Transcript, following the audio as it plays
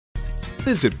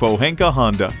Visit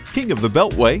Pohanka-Honda, King of the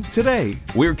Beltway, today.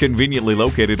 We're conveniently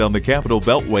located on the Capitol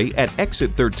Beltway at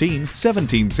Exit 13,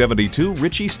 1772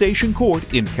 Ritchie Station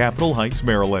Court in Capitol Heights,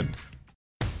 Maryland.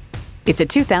 It's a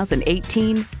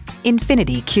 2018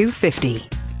 INFINITI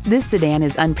Q50. This sedan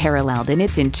is unparalleled in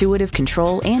its intuitive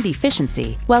control and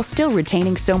efficiency while still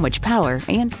retaining so much power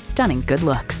and stunning good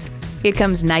looks. It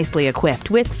comes nicely equipped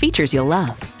with features you'll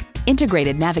love.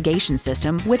 Integrated navigation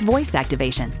system with voice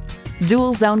activation,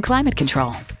 dual zone climate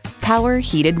control, power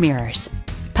heated mirrors,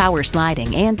 power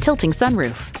sliding and tilting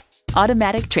sunroof,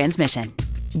 automatic transmission,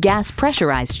 gas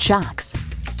pressurized shocks,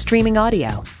 streaming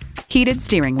audio, heated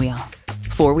steering wheel,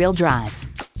 four-wheel drive,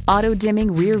 auto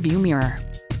dimming rear view mirror,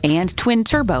 and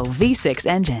twin-turbo V6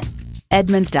 engine.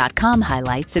 Edmunds.com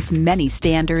highlights its many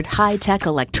standard high-tech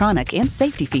electronic and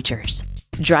safety features.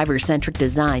 Driver-centric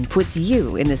design puts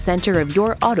you in the center of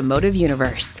your automotive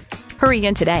universe. Hurry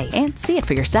in today and see it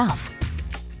for yourself.